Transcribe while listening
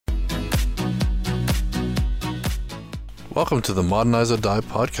Welcome to the Modernize or Die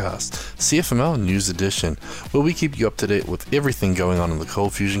podcast, CFML News Edition, where we keep you up to date with everything going on in the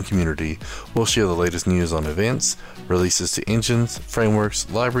Cold Fusion community. We'll share the latest news on events, releases to engines, frameworks,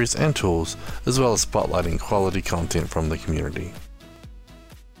 libraries, and tools, as well as spotlighting quality content from the community.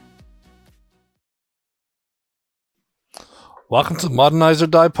 Welcome to the Modernize or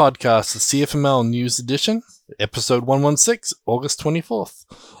Die podcast, the CFML News Edition, episode 116, August 24th.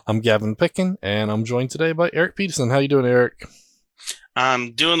 I'm Gavin Pickin, and I'm joined today by Eric Peterson. How you doing, Eric?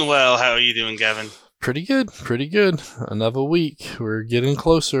 I'm doing well. How are you doing, Gavin? Pretty good. Another week. We're getting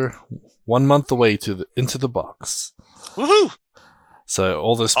closer. 1 month away into the box. Woohoo! So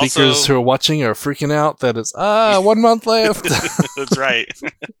all the speakers who are watching are freaking out that it's 1 month left. That's right.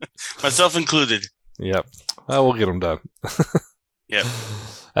 Myself included. Yep. We'll get them done. Yep.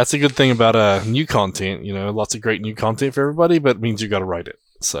 That's a good thing about new content. You know, lots of great new content for everybody, but it means you got to write it.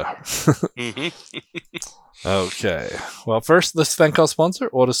 So. Okay. Well, first, let's thank our sponsor,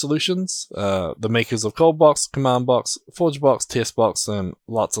 Order Solutions, the makers of ColdBox, CommandBox, ForgeBox, TestBox, and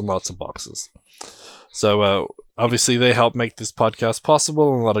lots of boxes. So, obviously, they help make this podcast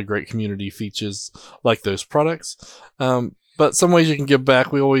possible and a lot of great community features like those products. But some ways you can give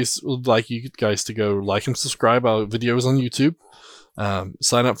back. We always would like you guys to go like and subscribe our videos on YouTube.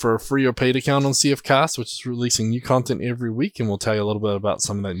 Sign up for a free or paid account on CFcast, which is releasing new content every week, and we'll tell you a little bit about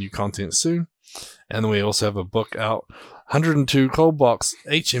some of that new content soon. And then we also have a book out, 102 ColdBox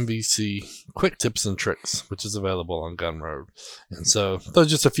HMVC Quick Tips and Tricks, which is available on Gumroad. And so those are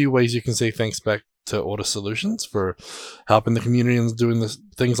just a few ways you can say thanks back to Order Solutions for helping the community and doing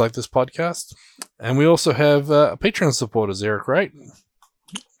things like this podcast. And we also have Patreon supporters, Eric, right?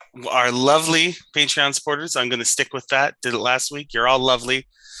 Our lovely Patreon supporters. I'm going to stick with that. Did it last week. You're all lovely.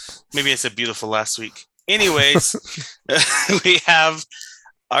 Maybe I said beautiful last week. Anyways, we have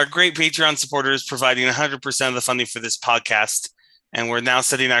our great Patreon supporters providing 100% of the funding for this podcast. And we're now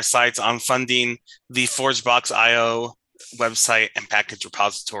setting our sights on funding the ForgeBox.io website and package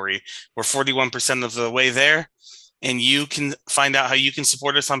repository. We're 41% of the way there. And you can find out how you can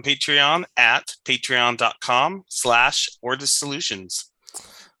support us on Patreon at patreon.com/OrderSolutions.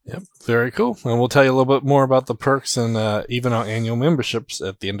 Yep, very cool. And we'll tell you a little bit more about the perks and even our annual memberships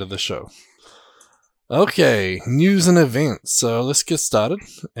at the end of the show. Okay, news and events. So let's get started.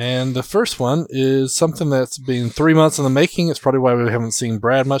 And the first one is something that's been 3 months in the making. It's probably why we haven't seen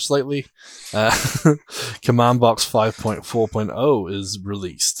Brad much lately. CommandBox 5.4.0 is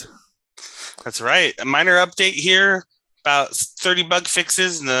released. That's right. A minor update here, about 30 bug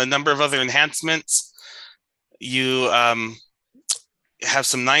fixes and a number of other enhancements. You have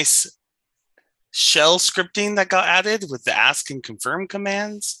some nice shell scripting that got added with the ask and confirm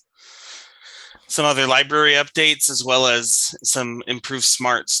commands. Some other library updates, as well as some improved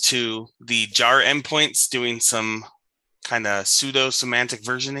smarts to the jar endpoints, doing some kind of pseudo semantic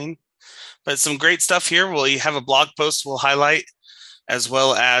versioning. But some great stuff here. We'll have a blog post we'll highlight, as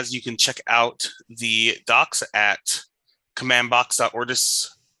well as you can check out the docs at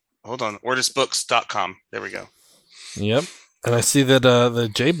commandbox.ordisbooks.com. There we go. Yep. And I see that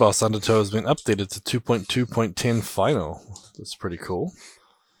the JBoss Undertow has been updated to 2.2.10 final. That's pretty cool.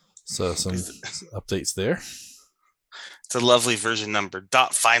 So some updates there. It's a lovely version number,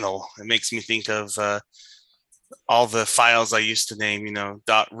 .final. It makes me think of all the files I used to name,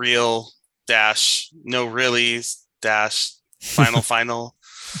 .real - no reallys - final.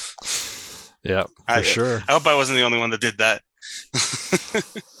 Yeah, for sure. I hope I wasn't the only one that did that.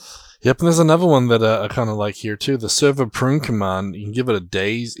 Yep, and there's another one that I kind of like here too. The server prune command, you can give it a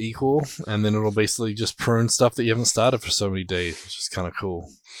days equal, and then it'll basically just prune stuff that you haven't started for so many days, which is kind of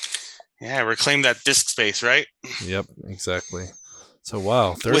cool. Yeah, reclaim that disk space, right? Yep, exactly. So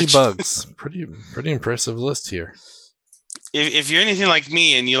wow, 30 bugs. Pretty impressive list here. If you're anything like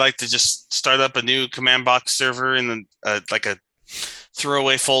me and you like to just start up a new CommandBox server in like a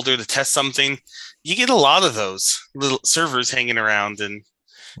throwaway folder to test something, you get a lot of those little servers hanging around, and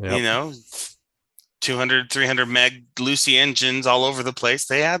 200, 300 meg Lucy engines all over the place.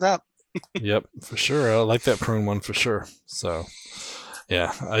 They add up. Yep, for sure. I like that prune one for sure. So,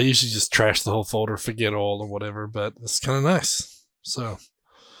 yeah, I usually just trash the whole folder, forget all or whatever, but it's kind of nice. So,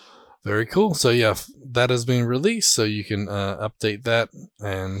 very cool. So, yeah, that has been released, so you can update that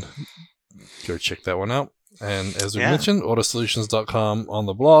and go check that one out. And as we mentioned, ordersolutions.com on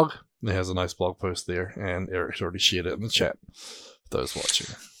the blog. It has a nice blog post there, and Eric's already shared it in the chat for those watching.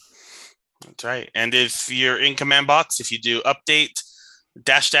 That's right. And if you're in CommandBox, if you do update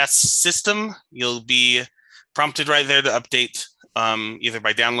 -- system, you'll be prompted right there to update either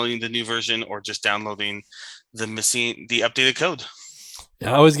by downloading the new version or just downloading the updated code.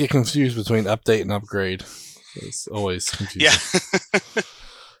 Yeah, I always get confused between update and upgrade. It's always confusing. Yeah.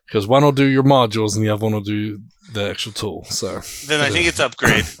 Because one will do your modules and the other one will do the actual tool. So Then I think it's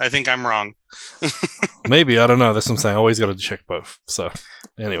Upgrade. I think I'm wrong. maybe, I don't know. That's what I'm saying. I always got to check both. So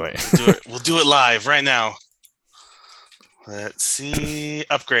anyway. We'll do it live right now. Let's see.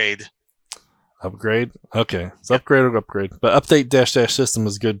 Upgrade. Upgrade? Okay. It's upgrade or upgrade. But update dash system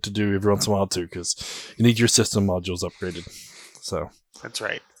is good to do every once in a while too, because you need your system modules upgraded. So that's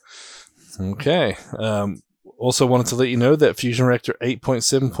right. Okay. Also wanted to let you know that Fusion Reactor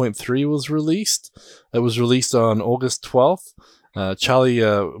 8.7.3 was released. It was released on August 12th. Charlie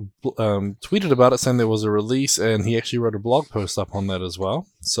tweeted about it saying there was a release, and he actually wrote a blog post up on that as well.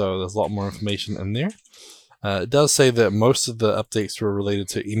 So there's a lot more information in there. It does say that most of the updates were related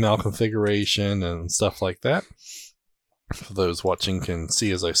to email configuration and stuff like that. For those watching can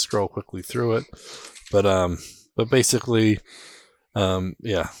see as I scroll quickly through it. But basically,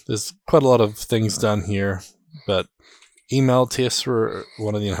 yeah, there's quite a lot of things done here. But email tests were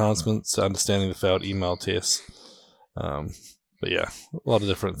one of the enhancements to understanding the failed email tests. But yeah, a lot of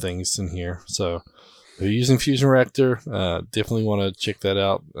different things in here. So if you're using Fusion Reactor, definitely want to check that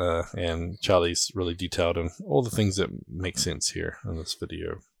out. And Charlie's really detailed on all the things that make sense here in this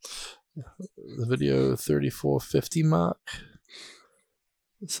video. The video 3450 mark.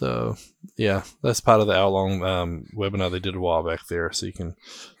 So yeah, that's part of the hour-long webinar they did a while back there, so you can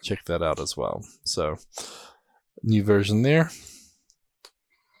check that out as well. So new version there.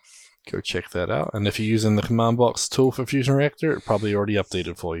 Go check that out. And if you're using the command box tool for Fusion Reactor, it probably already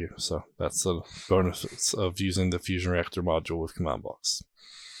updated for you. So that's the bonus of using the Fusion Reactor module with command box.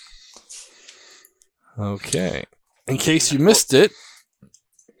 Okay. In case you missed it,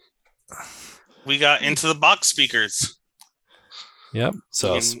 we got into the box speakers. Yep.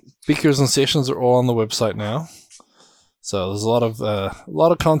 So speakers and sessions are all on the website now. So there's a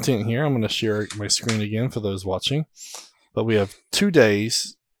lot of content here. I'm going to share my screen again for those watching. But we have 2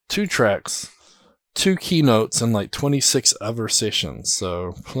 days, 2 tracks, 2 keynotes, and like 26 other sessions.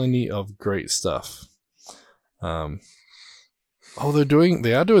 So plenty of great stuff. They are doing the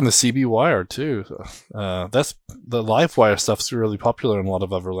CB Wire too. That's the LiveWire stuff's really popular in a lot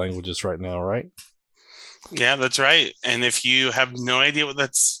of other languages right now, right? Yeah, that's right. And if you have no idea what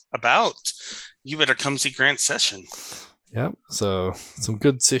that's about, you better come see Grant's session. Yep. So some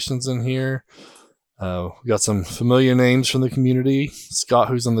good sessions in here. We got some familiar names from the community. Scott,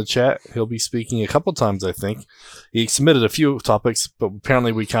 who's in the chat, he'll be speaking a couple times, I think. He submitted a few topics, but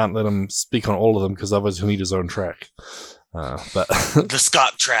apparently we can't let him speak on all of them because otherwise he'll need his own track. But the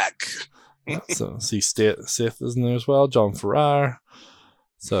Scott track. So see Seth is in there as well. John Farrar.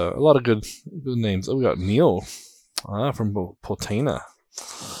 So a lot of good names. Oh, we got Neil from Portana.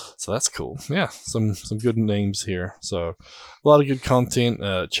 So that's cool. Yeah, some good names here. So a lot of good content.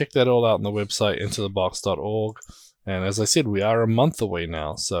 Check that all out on the website, intothebox.org. And as I said, we are a month away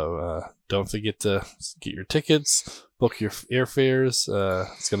now. So don't forget to get your tickets, book your airfares.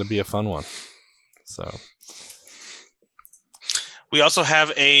 It's going to be a fun one. So we also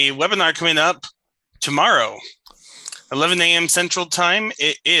have a webinar coming up tomorrow, 11 a.m. Central Time.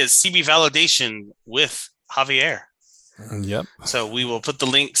 It is CB Validation with Javier. Yep. So we will put the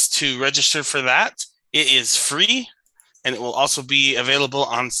links to register for that. It is free, and it will also be available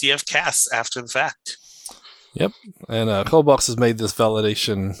on CFcast after the fact. Yep. And ColdBox has made this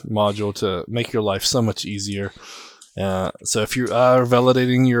validation module to make your life so much easier. So if you are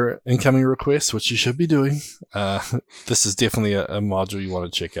validating your incoming requests, which you should be doing, this is definitely a module you want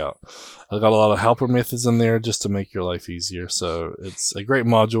to check out. I've got a lot of helper methods in there just to make your life easier. So it's a great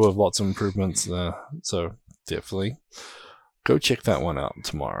module with lots of improvements. So definitely go check that one out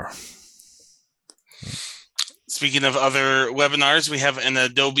tomorrow. Speaking of other webinars, we have an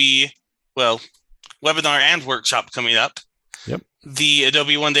Adobe, webinar and workshop coming up. Yep. The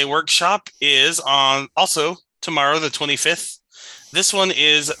Adobe One Day Workshop is on also tomorrow, the 25th. This one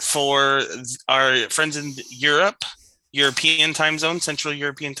is for our friends in Europe, European time zone, Central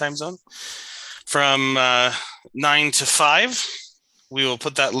European time zone, from 9 to 5. We will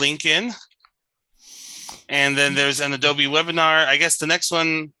put that link in. And then there's an Adobe webinar. I guess the next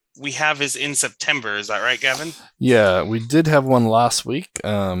one we have is in September. Is that right, Gavin? Yeah, we did have one last week,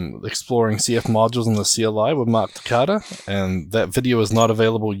 exploring CF modules in the CLI with Mark Takata, and that video is not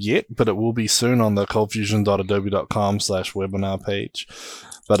available yet, but it will be soon on the coldfusion.adobe.com/webinar page.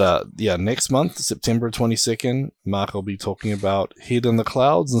 But yeah, next month, September 22nd, Mark will be talking about Head in the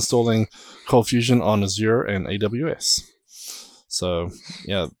Clouds, installing Cold Fusion on Azure and AWS. So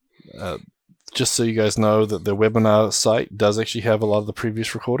yeah, just so you guys know that the webinar site does actually have a lot of the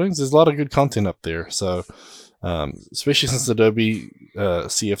previous recordings. There's a lot of good content up there. So Especially since Adobe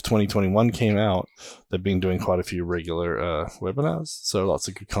CF 2021 came out, they've been doing quite a few regular webinars, so lots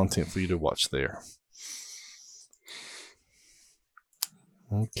of good content for you to watch there.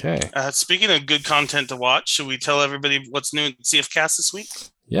 Okay. Speaking of good content to watch, should we tell everybody what's new at CFcast this week?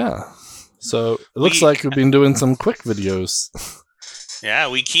 Yeah. So it looks like we've been doing some quick videos. Yeah,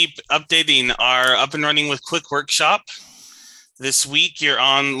 we keep updating our Up and Running with Quick workshop. This week, you're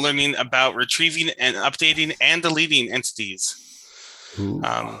on learning about retrieving and updating and deleting entities.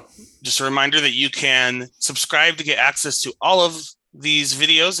 Just a reminder that you can subscribe to get access to all of these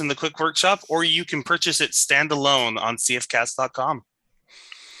videos in the Quick workshop, or you can purchase it standalone on cfcast.com.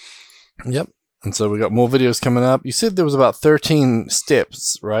 Yep. And so we got more videos coming up. You said there was about 13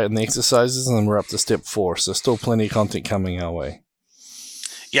 steps, right, in the exercises, and then we're up to step 4. So still plenty of content coming our way.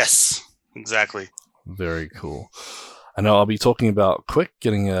 Yes, exactly. Very cool. I know I'll be talking about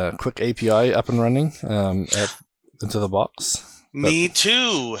getting a Quick API up and running into the box. Me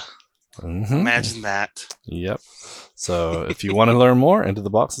too. Mm-hmm. Imagine that. Yep. So if you want to learn more, Into the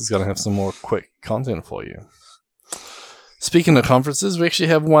Box is going to have some more Quick content for you. Speaking of conferences, we actually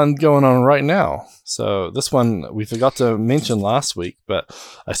have one going on right now. So this one we forgot to mention last week, but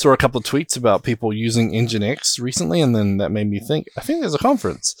I saw a couple of tweets about people using Nginx recently, and then that made me think, I think there's a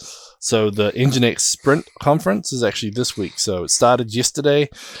conference. So the Nginx Sprint conference is actually this week. So it started yesterday,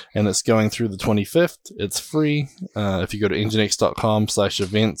 and it's going through the 25th. It's free. If you go to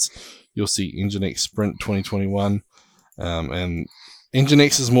nginx.com/events, you'll see Nginx Sprint 2021. And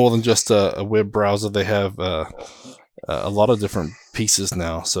Nginx is more than just a web browser. They have a lot of different pieces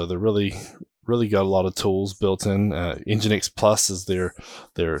now, so they're really got a lot of tools built in. Nginx Plus is their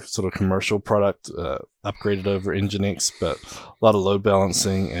sort of commercial product, upgraded over Nginx, but a lot of load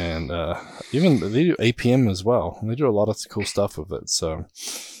balancing, and even they do APM as well. They do a lot of cool stuff with it. So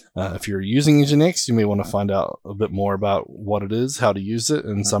if you're using Nginx, you may want to find out a bit more about what it is, how to use it,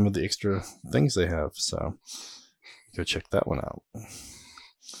 and some of the extra things they have. So go check that one out.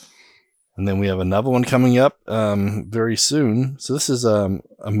 And then we have another one coming up very soon. So this is a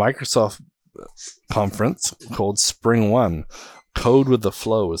Microsoft conference called Spring One. Code with the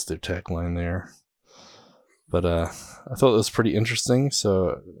Flow is their tagline there. But I thought it was pretty interesting.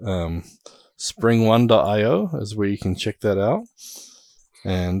 So spring1.io is where you can check that out.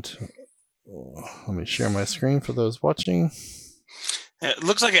 And let me share my screen for those watching. It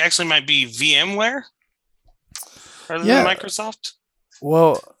looks like it actually might be VMware rather than Microsoft.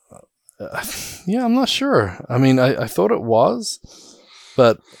 Well, yeah, I'm not sure. I mean, I thought it was,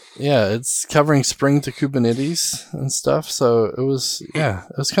 but yeah, it's covering Spring to Kubernetes and stuff. So it was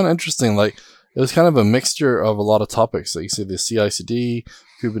kind of interesting. Like, it was kind of a mixture of a lot of topics. Like you see the CI/CD,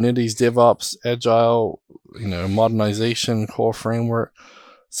 Kubernetes, DevOps, Agile, modernization, core framework.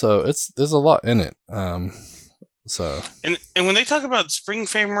 So there's a lot in it. So and when they talk about Spring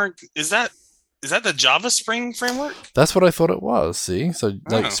framework, is that the Java Spring framework? That's what I thought it was. See, so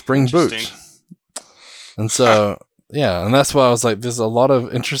like Spring Boot, and so and that's why I was like, there's a lot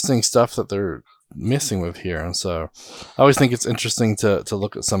of interesting stuff that they're messing with here, and so I always think it's interesting to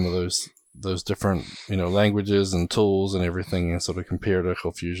look at some of those different languages and tools and everything, and sort of compare to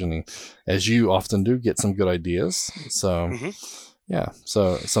Fusion, and as you often do, get some good ideas. So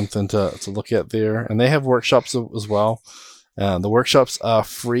so something to look at there, and they have workshops as well. The workshops are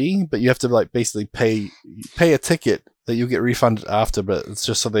free, but you have to basically pay a ticket that you get refunded after, but it's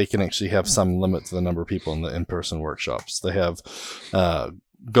just so they can actually have some limit to the number of people in the in-person workshops. They have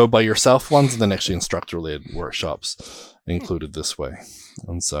go by yourself ones, and then actually instructor-led workshops included this way.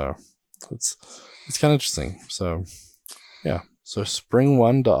 And so it's kind of interesting. So so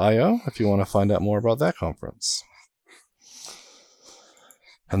spring1.io if you want to find out more about that conference.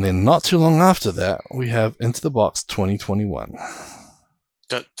 And then not too long after that, we have Into the Box 2021.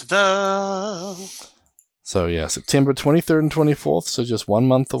 Da-da-da. So September 23rd and 24th, so just 1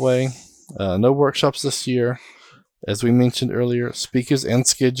 month away. No workshops this year. As we mentioned earlier, speakers and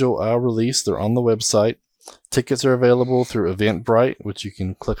schedule are released. They're on the website. Tickets are available through Eventbrite, which you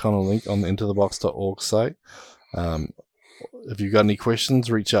can click on a link on the intothebox.org site. If you've got any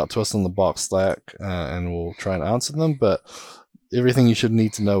questions, reach out to us on the Box Slack, and we'll try and answer them. But everything you should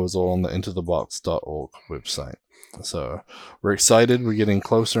need to know is all on the intothebox.org website. So we're excited. We're getting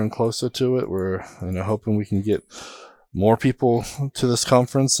closer and closer to it. We're hoping we can get more people to this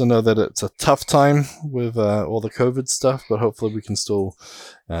conference. I know that it's a tough time with all the COVID stuff, but hopefully we can still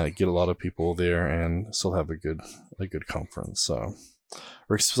get a lot of people there and still have a good conference. So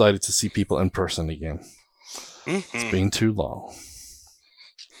we're excited to see people in person again. It's been too long.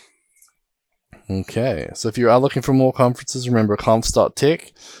 Okay, so if you are looking for more conferences, remember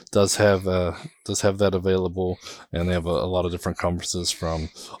conf.tech does have that available, and they have a lot of different conferences from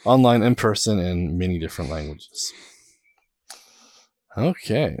online, in person, in many different languages.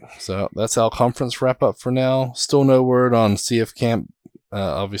 Okay, so that's our conference wrap up for now. Still no word on CF Camp.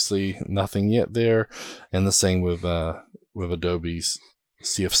 Obviously, nothing yet there, and the same with Adobe's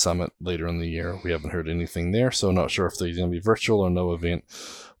CF Summit later in the year. We haven't heard anything there, so not sure if they're going to be virtual or no event.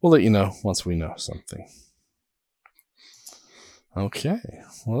 We'll let you know once we know something. Okay,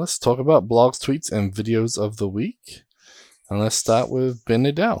 well, let's talk about blogs, tweets, and videos of the week. And let's start with Ben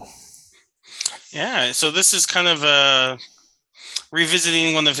Nadel. Yeah, so this is kind of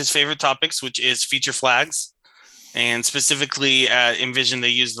revisiting one of his favorite topics, which is feature flags. And specifically at InVision, they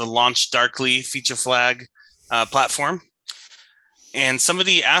use the Launch Darkly feature flag platform. And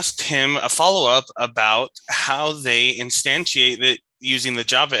somebody asked him a follow-up about how they instantiate it using the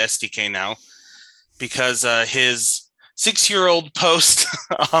Java SDK now, because his 6-year-old post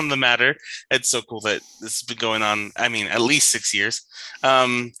on the matter, it's so cool that this has been going on, at least 6 years,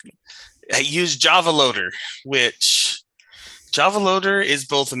 used Java Loader, which Java Loader is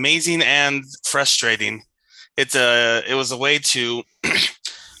both amazing and frustrating. It was a way to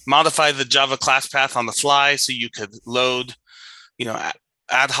modify the Java class path on the fly, so you could load,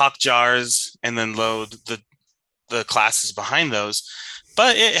 ad hoc jars and then load the classes behind those.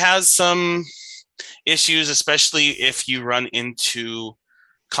 But it has some issues, especially if you run into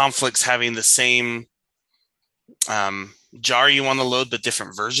conflicts having the same jar you want to load, but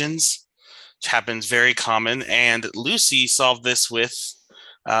different versions, which happens very common. And Lucy solved this with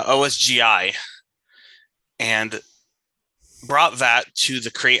OSGI and brought that to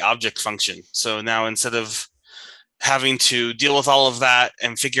the create object function. So now instead of having to deal with all of that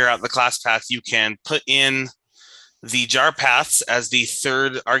and figure out the class path, you can put in the jar paths as the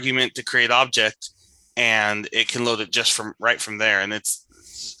third argument to create object, and it can load it just right from there. And it's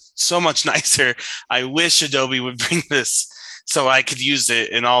so much nicer. I wish Adobe would bring this so I could use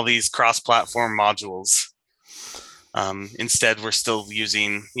it in all these cross-platform modules. Instead, we're still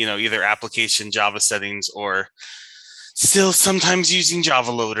using, either application Java settings or still sometimes using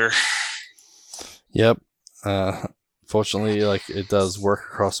Java Loader. Yep. Fortunately, it does work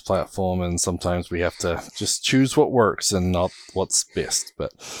across platform, and sometimes we have to just choose what works and not what's best.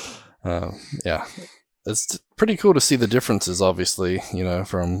 But yeah, it's pretty cool to see the differences, obviously,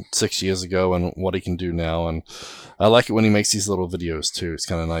 from 6 years ago and what he can do now. And I like it when he makes these little videos too. It's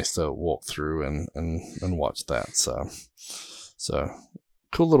kind of nice to walk through and watch that. So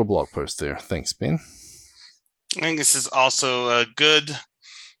cool little blog post there. Thanks, Ben. I think this is also a good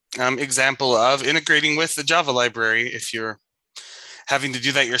example of integrating with the Java library. If you're having to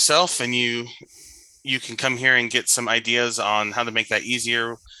do that yourself, and you can come here and get some ideas on how to make that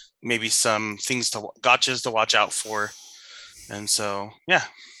easier, maybe some gotchas to watch out for. And so, yeah,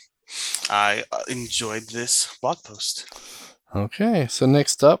 I enjoyed this blog post. Okay, so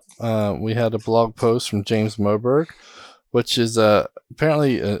next up, we had a blog post from James Moberg, which is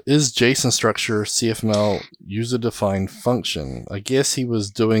apparently is JSON structure CFML user-defined function. I guess he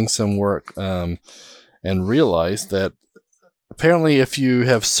was doing some work and realized that apparently if you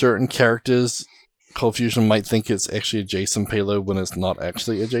have certain characters, ColdFusion might think it's actually a JSON payload when it's not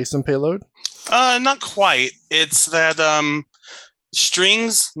actually a JSON payload. Not quite. It's that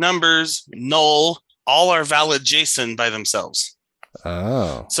strings, numbers, null, all are valid JSON by themselves.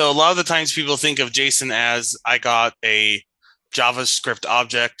 Oh. So a lot of the times people think of JSON as I got a JavaScript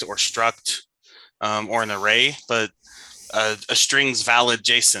object or struct or an array, but a string's valid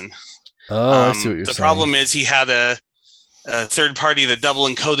JSON. Oh, I see what you're saying. The problem is he had a third party that double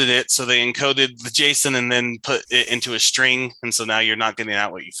encoded it, so they encoded the JSON and then put it into a string, and so now you're not getting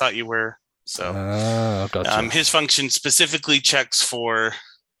out what you thought you were. So gotcha. His function specifically checks for,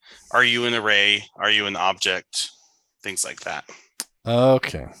 are you an array, are you an object, things like that.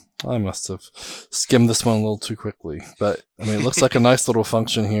 Okay, I must have skimmed this one a little too quickly, but it looks like a nice little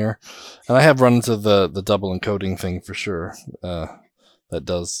function here, and I have run into the double encoding thing for sure. That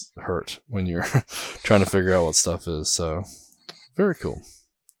does hurt when you're trying to figure out what stuff is. So very cool.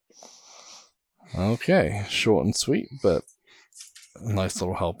 Okay, short and sweet, but a nice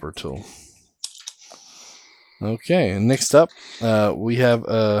little helper tool. Okay, next up, we have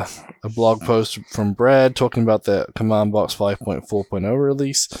a blog post from Brad talking about the Command Box 5.4.0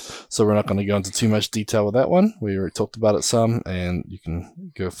 release. So we're not going to go into too much detail with that one. We already talked about it some, and you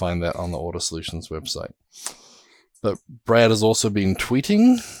can go find that on the Order Solutions website. But Brad has also been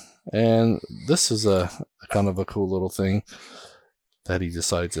tweeting, and this is a kind of a cool little thing that he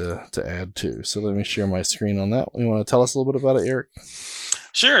decided to add too. So let me share my screen on that. You want to tell us a little bit about it, Eric?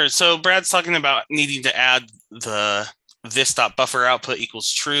 Sure. So Brad's talking about needing to add the this.buffer output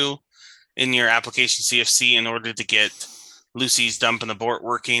equals true in your application CFC in order to get Lucy's dump and abort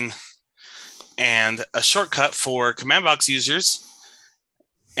working. And a shortcut for command box users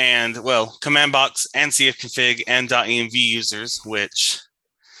and, well, command box and cfconfig and .env users, which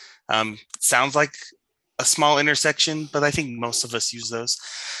sounds like a small intersection, but I think most of us use those.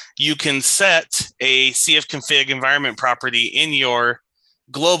 You can set a cfconfig environment property in your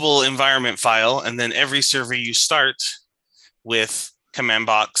global environment file, and then every server you start with command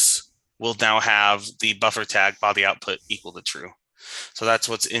box will now have the buffer tag body output equal to true. So that's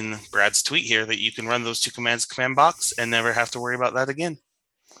what's in Brad's tweet here, that you can run those two commands command box and never have to worry about that again.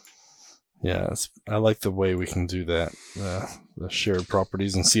 Yeah, I like the way we can do that. The shared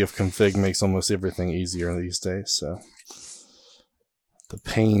properties and cfconfig makes almost everything easier these days. So the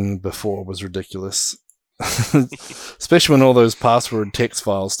pain before was ridiculous. Especially when all those password text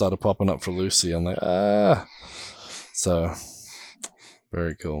files started popping up for Lucy. I'm like, So,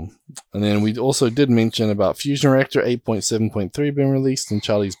 very cool. And then we also did mention about Fusion Reactor 8.7.3 being released and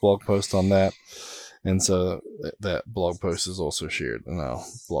Charlie's blog post on that. And so that blog post is also shared in our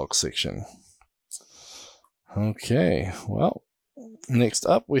blog section. Okay, well, next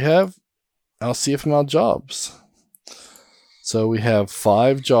up we have our CFML jobs. So we have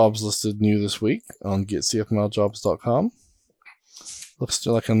 5 jobs listed new this week on getcfmljobs.com. Looks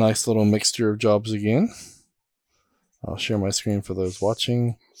like a nice little mixture of jobs again. I'll share my screen for those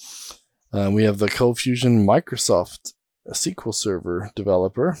watching. We have the ColdFusion Microsoft SQL Server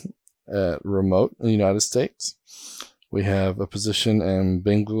developer at remote in the United States. We have a position in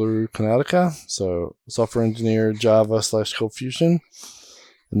Bengaluru, Karnataka, so software engineer Java /ColdFusion.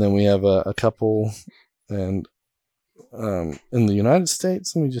 And then we have a couple and in the United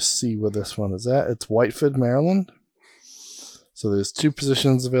States. Let me just see where this one is at. It's Whiteford, Maryland. So there's 2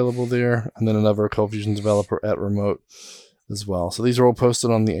 positions available there, and then another ColdFusion developer at remote as well. So these are all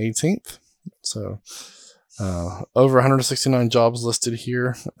posted on the 18th. So over 169 jobs listed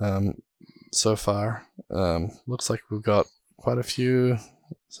here so far. Looks like we've got quite a few.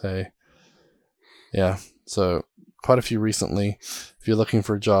 So quite a few recently. If you're looking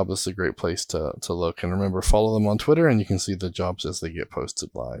for a job, this is a great place to look. And remember, follow them on Twitter, and you can see the jobs as they get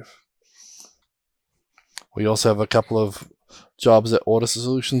posted live. We also have a couple of jobs at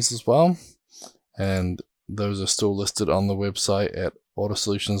Autosolutions as well, and those are still listed on the website at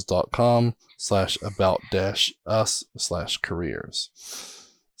autosolutions.com/about-us/careers.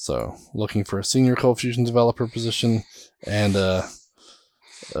 So looking for a senior ColdFusion developer position and a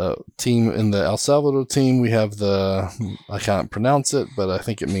team in the El Salvador team. We have I can't pronounce it, but I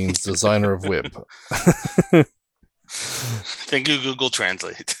think it means designer of web. Thank you, Google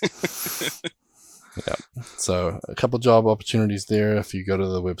Translate. Yeah, so a couple job opportunities there. If you go to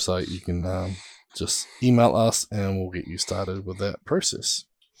the website, you can just email us and we'll get you started with that process.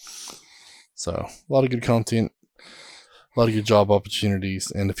 So a lot of good content, a lot of good job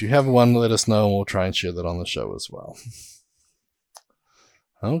opportunities. And if you have one, let us know and we'll try and share that on the show as well.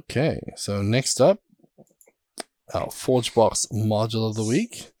 Okay, so next up, our ForgeBox module of the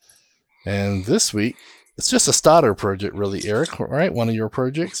week. And this week, it's just a starter project, really, Eric, right? One of your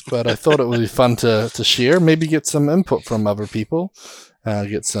projects, but I thought it would be fun to share, maybe get some input from other people,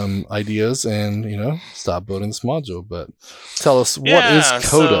 get some ideas, and, start building this module. But tell us, what is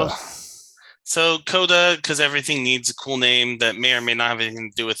Coda? So Coda, because everything needs a cool name that may or may not have anything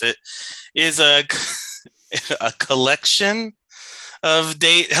to do with it, is a collection of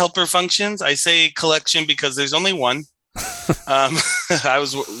date helper functions. I say collection because there's only one. I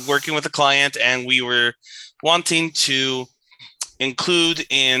was working with a client and we were wanting to include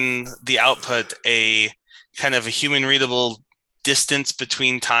in the output a kind of a human readable distance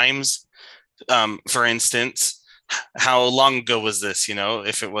between times. For instance, how long ago was this?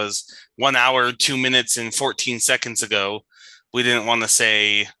 If it was 1 hour, 2 minutes and 14 seconds ago, we didn't want to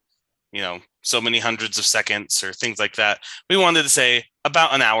say, so many hundreds of seconds or things like that. We wanted to say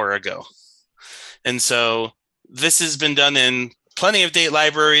about an hour ago. And so this has been done in plenty of date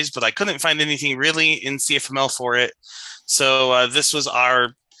libraries, but I couldn't find anything really in CFML for it. So this was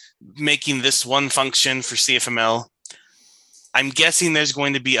our making this one function for CFML. I'm guessing there's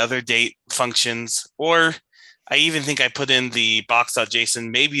going to be other date functions, or I even think I put in the box.json.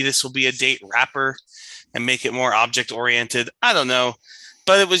 Maybe this will be a date wrapper and make it more object oriented. I don't know.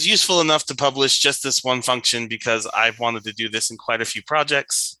 But it was useful enough to publish just this one function because I've wanted to do this in quite a few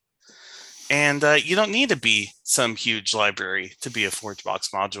projects. And you don't need to be some huge library to be a ForgeBox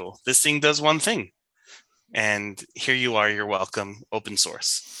module. This thing does one thing. And here you are, you're welcome, open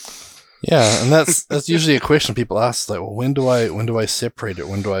source. Yeah, and that's usually a question people ask, like, well, when do I separate it?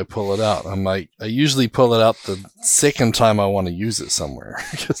 When do I pull it out? I'm like, I usually pull it out the second time I want to use it somewhere.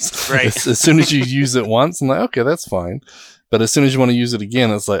 Right. as soon as you use it once, I'm like, okay, that's fine. But as soon as you want to use it again,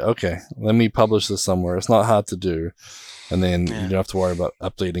 it's like, okay, let me publish this somewhere. It's not hard to do, and then you don't have to worry about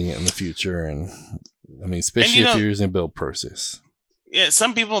updating it in the future. And I mean, especially if you're using a build process. Yeah,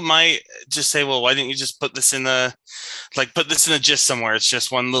 some people might just say, well, why didn't you just put this in a gist somewhere? It's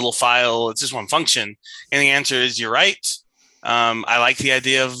just one little file. It's just one function. And the answer is, you're right. I like the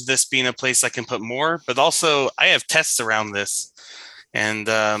idea of this being a place I can put more, but also I have tests around this. And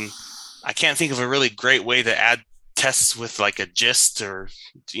I can't think of a really great way to add tests with like a gist or,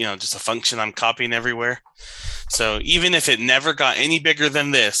 just a function I'm copying everywhere. So even if it never got any bigger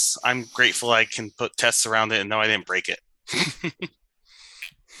than this, I'm grateful I can put tests around it and know I didn't break it.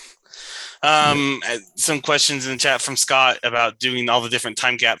 Some questions in the chat from Scott about doing all the different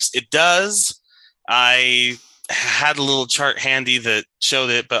time gaps. It does. I had a little chart handy that showed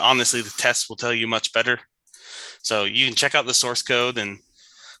it, but honestly, the test will tell you much better. So you can check out the source code, and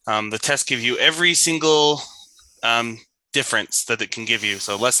the test gives you every single difference that it can give you.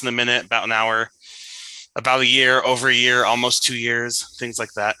 So less than a minute, about an hour, about a year, over a year, almost 2 years, things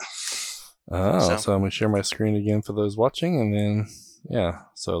like that. So I'm going to share my screen again for those watching, and then, yeah,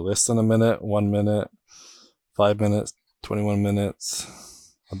 so less than a minute, 1 minute, 5 minutes, 21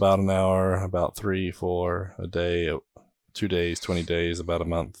 minutes, about an hour, about 3, 4, a day, 2 days, 20 days, about a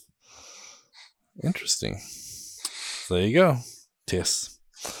month. Interesting. So there you go. Tess.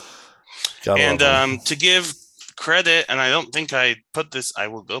 And to give credit, and I don't think I put this, I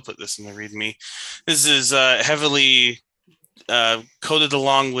will go put this in the README. This is heavily coded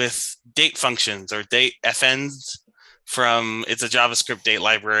along with date functions or date FNs it's a JavaScript date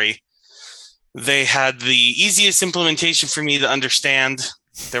library. They had the easiest implementation for me to understand.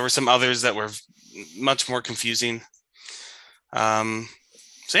 There were some others that were much more confusing. So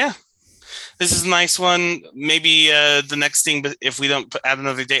yeah, this is a nice one. Maybe the next thing, but if we don't add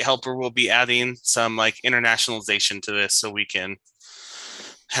another date helper, we'll be adding some like internationalization to this so we can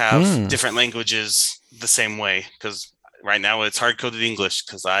have different languages the same way. Because right now it's hard-coded English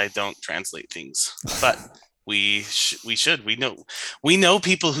because I don't translate things, but we should. We know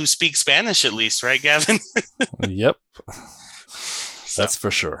people who speak Spanish at least, right, Gavin? Yep, that's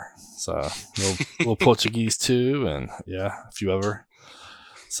for sure. So we'll Portuguese too, and yeah, a few other.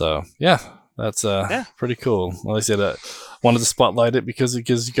 So yeah, that's pretty cool. Like I said, I wanted to spotlight it because it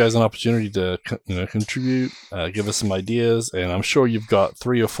gives you guys an opportunity to contribute, give us some ideas, and I'm sure you've got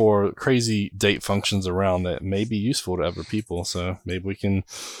 3 or 4 crazy date functions around that may be useful to other people. So maybe we can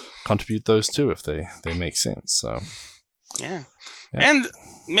contribute those too if they make sense. So yeah, and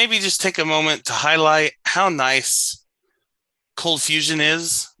maybe just take a moment to highlight how nice Cold Fusion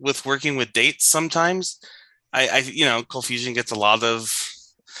is with working with dates. Sometimes I Cold Fusion gets a lot of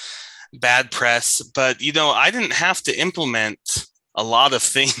bad press, but I didn't have to implement a lot of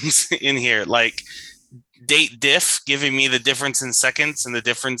things in here, like date diff, giving me the difference in seconds and the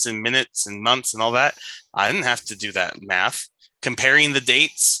difference in minutes and months and all that. I didn't have to do that math. Comparing the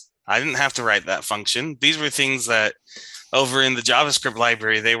dates, I didn't have to write that function. These were things that over in the JavaScript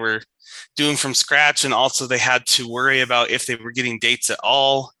library they were doing from scratch, and also they had to worry about if they were getting dates at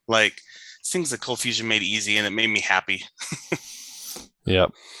all. Like things that Cold Fusion made easy, and it made me happy.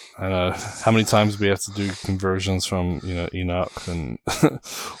 Yep. How many times we have to do conversions from Enoch and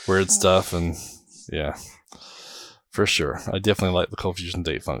weird stuff, and yeah, for sure. I definitely like the Cold Fusion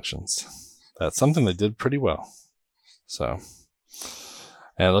date functions. That's something they did pretty well. So,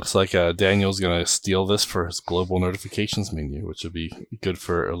 and it looks like Daniel's going to steal this for his global notifications menu, which would be good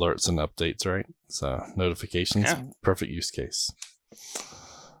for alerts and updates, right? So notifications, perfect use case.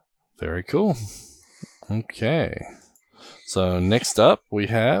 Very cool. Okay. So next up, we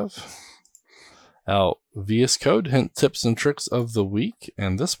have our VS Code hint tips and tricks of the week,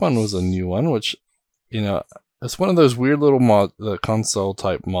 and this one was a new one, which it's one of those weird little console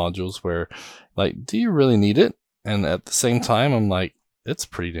type modules where, like, do you really need it? And at the same time, I'm like, it's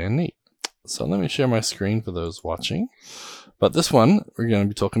pretty damn neat. So let me share my screen for those watching. But this one we're going to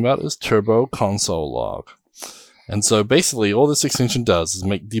be talking about is Turbo Console Log. And so basically, all this extension does is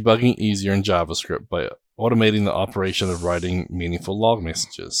make debugging easier in JavaScript by automating the operation of writing meaningful log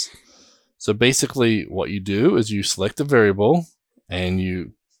messages. So basically, what you do is you select a variable and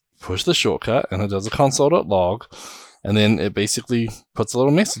you push the shortcut, and it does a console.log, and then it basically puts a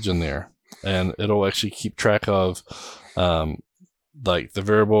little message in there, and it'll actually keep track of like the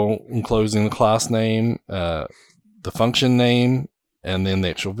variable enclosing the class name, the function name, and then the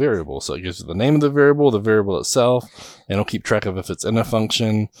actual variable. So it gives you the name of the variable itself, and it'll keep track of if it's in a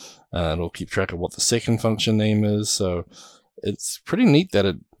function. It'll keep track of what the second function name is. So it's pretty neat that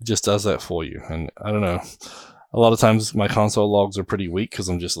it just does that for you. And I don't know, a lot of times my console logs are pretty weak because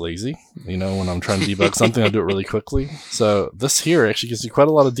I'm just lazy. When I'm trying to debug something, I do it really quickly. So this here actually gives you quite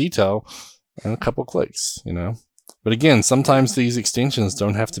a lot of detail in a couple clicks, But again, sometimes these extensions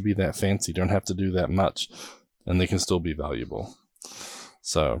don't have to be that fancy, don't have to do that much, and they can still be valuable.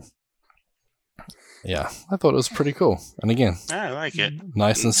 So, yeah, I thought it was pretty cool. And again, I like it.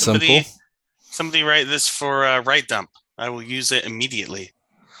 Nice and simple. Somebody write this for Write Dump. I will use it immediately.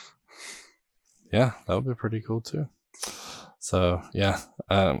 Yeah, that would be pretty cool too. So, yeah,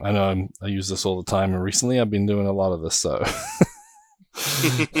 I know I use this all the time, and recently I've been doing a lot of this, so...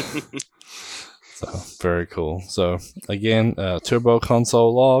 So, very cool. So, again, Turbo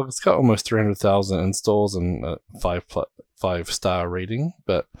Console Log. It's got almost 300,000 installs and a 5-star rating.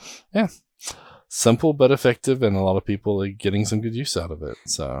 But, yeah, simple but effective, and a lot of people are getting some good use out of it.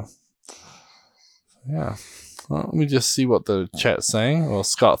 So, yeah. Well, let me just see what the chat's saying. Well,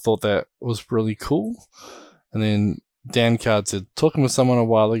 Scott thought that was really cool. And then Dan Card said, talking with someone a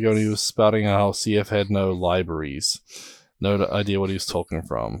while ago, and he was spouting how CF had no libraries. No idea what he was talking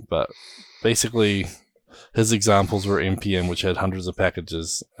from, but basically his examples were NPM, which had hundreds of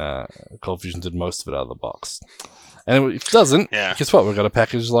packages. Cold Fusion did most of it out of the box. And if it doesn't, guess what? We've got a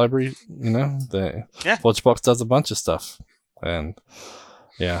package library, the ForgeBox does a bunch of stuff. And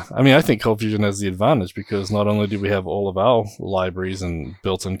yeah, I mean, I think Cold Fusion has the advantage because not only do we have all of our libraries and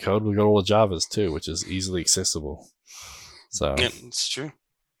built-in code, we've got all the Javas too, which is easily accessible. So yeah, it's true.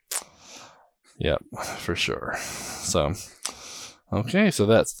 Yep, for sure. So, okay, so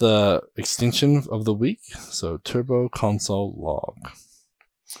that's the extension of the week. So, Turbo Console Log.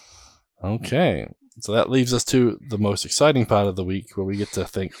 Okay, so that leaves us to the most exciting part of the week, where we get to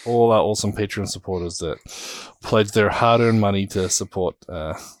thank all our awesome Patreon supporters that pledge their hard-earned money to support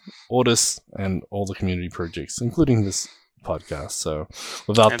Ortus and all the community projects, including this podcast. So,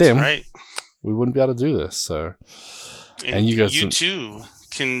 without them, we wouldn't be able to do this. So, and you guys, too,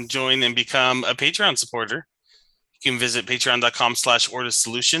 can join and become a Patreon supporter. You can visit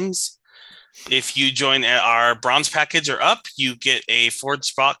patreon.com/OrtusSolutions. If you join our bronze package or up, you get a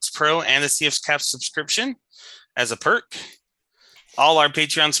ForgeBox Pro and a CFCAP subscription as a perk. All our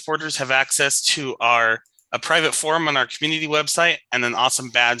Patreon supporters have access to a private forum on our community website and an awesome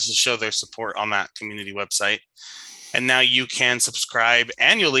badge to show their support on that community website. And now you can subscribe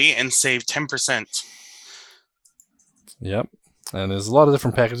annually and save 10%. Yep. And there's a lot of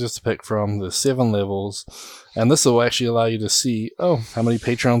different packages to pick from. There's 7 levels. And this will actually allow you to see, how many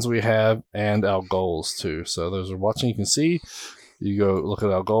patrons we have and our goals too. So those who are watching, you can see. You go look at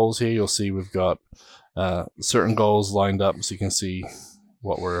our goals here. You'll see we've got certain goals lined up, so you can see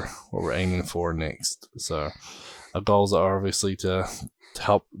what we're aiming for next. So our goals are obviously to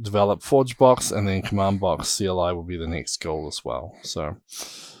help develop ForgeBox, and then CommandBox CLI will be the next goal as well. So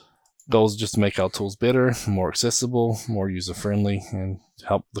goals just to make our tools better, more accessible, more user-friendly, and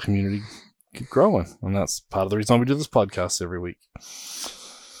help the community keep growing. And that's part of the reason why we do this podcast every week.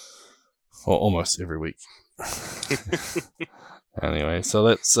 Or almost every week. Anyway, so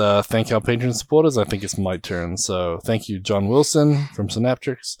let's thank our Patreon supporters. I think it's my turn. So thank you, John Wilson from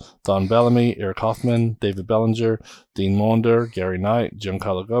Synaptrix, Don Bellamy, Eric Hoffman, David Bellinger, Dean Maunder, Gary Knight,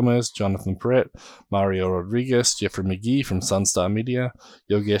 Giancarlo Gomez, Jonathan Perret, Mario Rodriguez, Jeffrey McGee from Sunstar Media,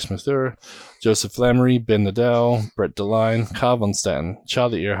 Yogesh Mathur, Joseph Flammery, Ben Nadal, Brett DeLine, Carl Von Staten,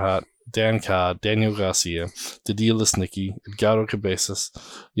 Charlie Earhart, Dan Carr, Daniel Garcia, Didier Lisnicki, Edgardo Cabezas,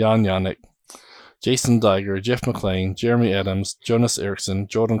 Jan Yannick, Jason Diger, Jeff McLean, Jeremy Adams, Jonas Eriksson,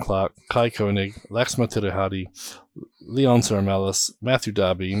 Jordan Clark, Kai Koenig, Laxma Tirahadi, Leon Sarmelis, Matthew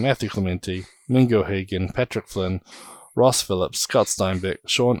Darby, Matthew Clementi, Mingo Hagen, Patrick Flynn, Ross Phillips, Scott Steinbeck,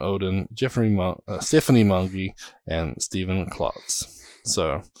 Sean Oden, Stephanie Mungie, and Stephen Klotz.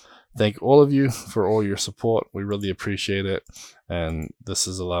 So, thank all of you for all your support. We really appreciate it. And this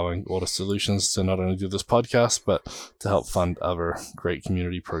is allowing Ortus Solutions to not only do this podcast, but to help fund other great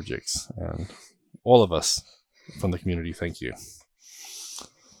community projects. And all of us from the community, thank you.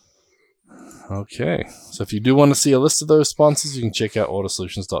 Okay, so if you do want to see a list of those sponsors, you can check out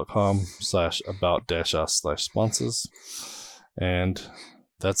ortussolutions.com/about-us/sponsors. And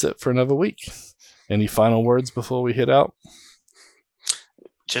that's it for another week. Any final words before we head out?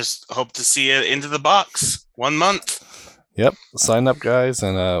 Just hope to see it into the box. 1 month. Yep, sign up, guys,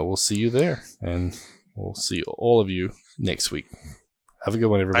 and we'll see you there. And we'll see all of you next week. Have a good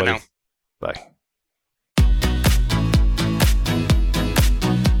one, everybody. Bye now. Bye.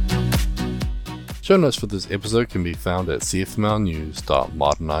 Show notes for this episode can be found at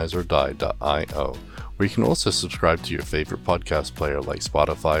cfmlnews.modernizeordie.io, where you can also subscribe to your favorite podcast player like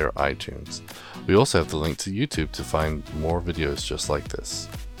Spotify or iTunes. We also have the link to YouTube to find more videos just like this.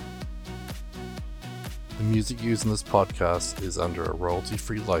 The music used in this podcast is under a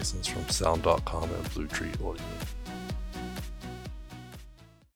royalty-free license from Sound.com and Blue Tree Audio.